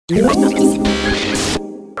I'm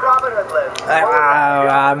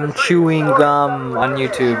chewing gum on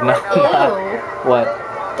YouTube. No, what?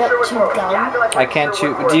 Don't chew gum. I can't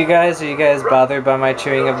chew. Are you guys bothered by my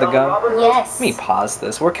chewing of the gum? Yes. Let me pause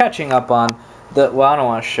this. We're catching up on the. Well, I don't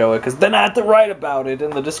want to show it because then I have to write about it in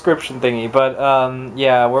the description thingy. But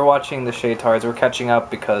yeah, we're watching the Shaytards. We're catching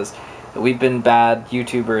up because we've been bad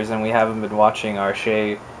YouTubers and we haven't been watching our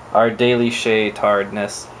daily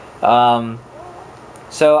Shaytardness.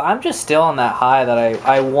 So I'm just still on that high that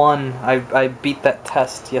I won. I beat that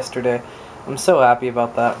test yesterday. I'm so happy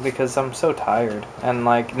about that because I'm so tired. And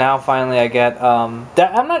like now finally I get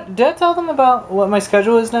did I tell them about what my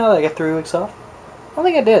schedule is now? That I get 3 weeks off? I don't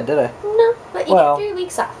think I did I? No, but you get 3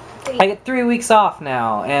 weeks off. I get 3 weeks off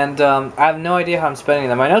now, and I have no idea how I'm spending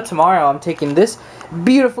them. I know tomorrow I'm taking this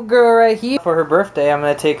beautiful girl right here for her birthday. I'm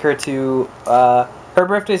gonna take her to her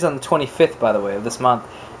birthday's on the 25th, by the way, of this month.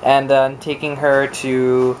 And I'm taking her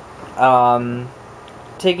to a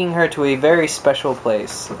very special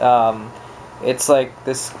place. It's like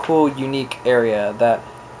this cool, unique area that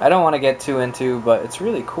I don't want to get too into, but it's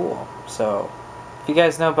really cool. So, if you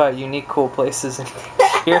guys know about unique, cool places in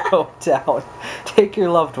your hometown, take your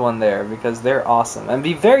loved one there because they're awesome. And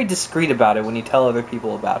be very discreet about it when you tell other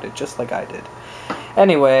people about it, just like I did.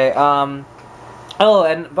 Anyway, oh,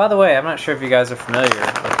 and by the way, I'm not sure if you guys are familiar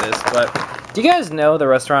with this, but do you guys know the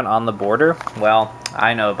restaurant On the Border? Well,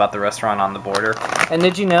 I know about the restaurant On the Border. And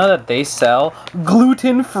did you know that they sell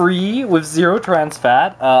gluten-free with 0 trans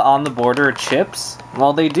fat On the Border chips?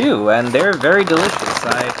 Well, they do, and they're very delicious.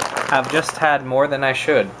 I have just had more than I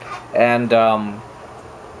should. And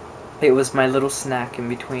it was my little snack in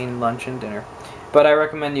between lunch and dinner. But I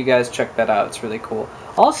recommend you guys check that out. It's really cool.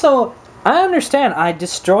 Also, I understand. I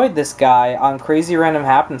destroyed this guy on Crazy Random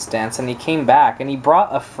Happenstance, and he came back, and he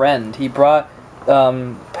brought a friend. He brought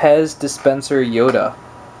Pez Dispenser Yoda.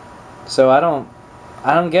 So I don't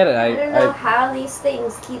get it. I don't know how these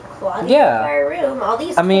things keep clogging up our room. All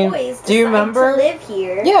these toys do you remember, to live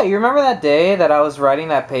here. Yeah, you remember that day that I was writing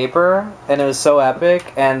that paper, and it was so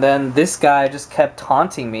epic, and then this guy just kept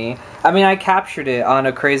taunting me. I mean, I captured it on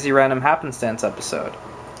a Crazy Random Happenstance episode.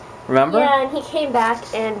 Remember? Yeah, and he came back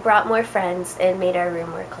and brought more friends and made our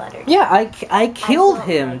room more cluttered. Yeah, I killed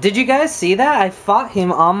him. Did you guys see that? I fought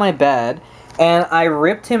him on my bed, and I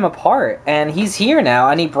ripped him apart, and he's here now,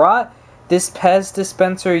 and he brought this Pez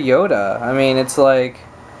Dispenser Yoda. I mean, it's like...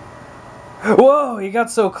 Whoa, he got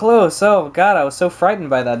so close. Oh, God, I was so frightened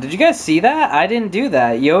by that. Did you guys see that? I didn't do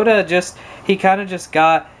that. Yoda he kind of just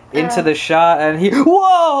got into the shot, and he...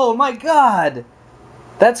 Whoa, my God!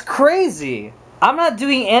 That's crazy! I'm not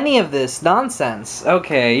doing any of this nonsense.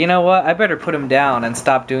 Okay, you know what? I better put him down and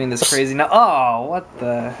stop doing this crazy Oh, what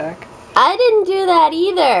the heck? I didn't do that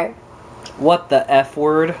either. What the F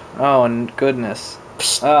word? Oh, and goodness.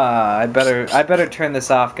 I better turn this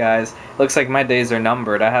off, guys. Looks like my days are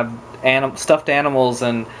numbered. I have stuffed animals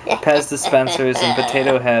and Pez dispensers and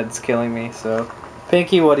potato heads killing me, so...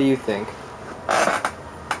 Pinky, what do you think?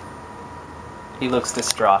 He looks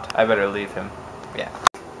distraught. I better leave him. Yeah.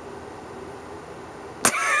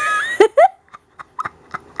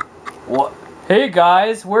 What? Hey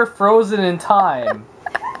guys, we're frozen in time.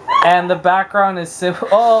 And the background is simple.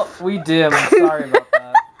 Oh, we dimmed. Sorry about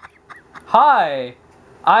that. Hi,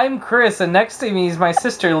 I'm Chris, and next to me is my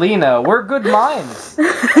sister Lena. We're good minds.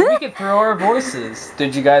 We can throw our voices.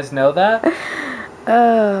 Did you guys know that?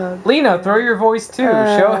 Lena, throw your voice too.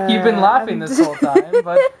 You've been laughing this whole time,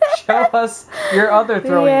 but show us your other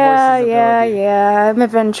throwing voices ability. Yeah, I'm a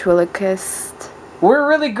ventriloquist. We're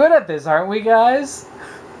really good at this, aren't we, guys?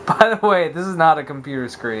 By the way, this is not a computer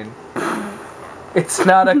screen. It's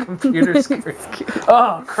not a computer screen.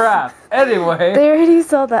 Oh, crap. Anyway. They already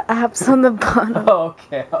saw the apps on the bottom. Oh,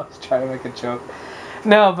 okay. I was trying to make a joke.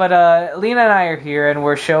 No, but Lena and I are here, and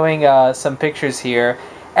we're showing some pictures here.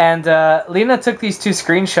 And Lena took these 2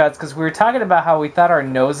 screenshots because we were talking about how we thought our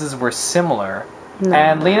noses were similar. Nah,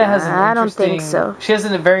 and Lena has an interesting... I don't think so. She has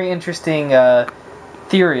a very interesting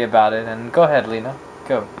theory about it. And go ahead, Lena.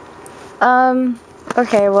 Go.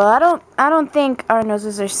 Okay, well, I don't think our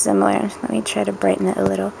noses are similar. Let me try to brighten it a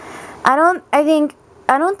little. I don't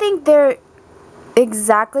think they're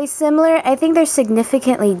exactly similar. I think they're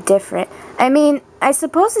significantly different. I mean, I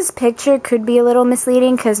suppose this picture could be a little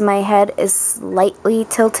misleading because my head is slightly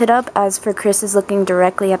tilted up, as for Chris is looking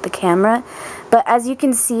directly at the camera. But as you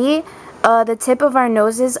can see, the tip of our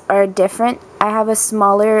noses are different. I have a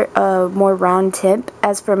smaller, more round tip,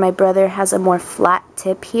 as for my brother has a more flat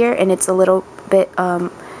tip here, and it's a little bit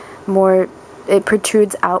more, it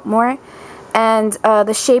protrudes out more. And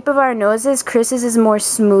the shape of our noses, Chris's is more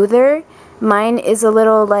smoother, Mine is a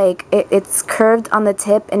little like, it's curved on the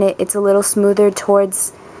tip, and it's a little smoother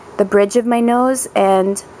towards the bridge of my nose.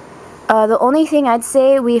 And the only thing I'd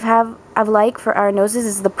say I've like for our noses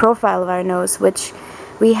is the profile of our nose, which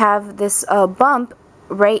we have this bump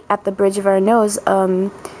right at the bridge of our nose,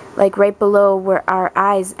 like right below where our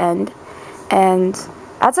eyes end. And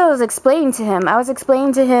that's what I was explaining to him. I was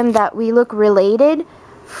explaining to him that we look related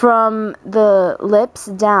from the lips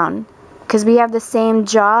down, because we have the same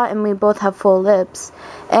jaw and we both have full lips.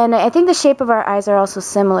 And I think the shape of our eyes are also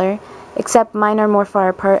similar, except mine are more far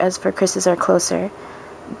apart, as for Chris's are closer.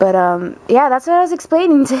 But yeah, that's what I was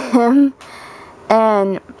explaining to him.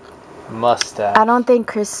 And mustache. I don't think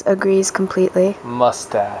Chris agrees completely.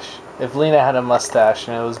 Mustache. If Lena had a mustache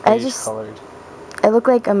and it was beige colored. I look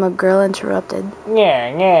like I'm a girl interrupted.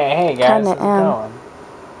 Yeah, hey guys, Kinda how's it going?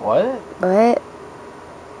 What? What?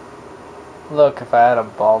 Look, if I had a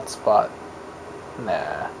bald spot.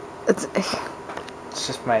 Nah. It's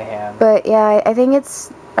just my hand. But yeah, I think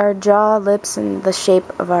it's our jaw, lips, and the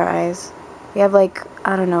shape of our eyes. We have like,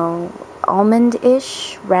 I don't know,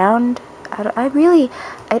 almond-ish, round. I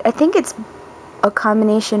think it's a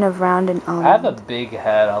combination of round and almond. I have a big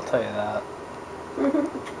head, I'll tell you that.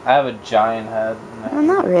 I have a giant head. Well,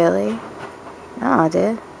 not really. No,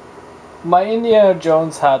 dude. My Indiana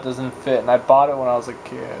Jones hat doesn't fit, and I bought it when I was a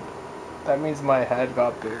kid. That means my head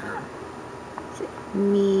got bigger.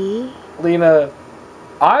 Me? Lena,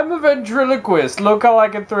 I'm a ventriloquist. Look how I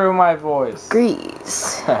can throw my voice.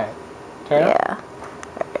 Grease. Alright. Turn up. Yeah.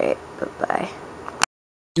 Alright, bye-bye.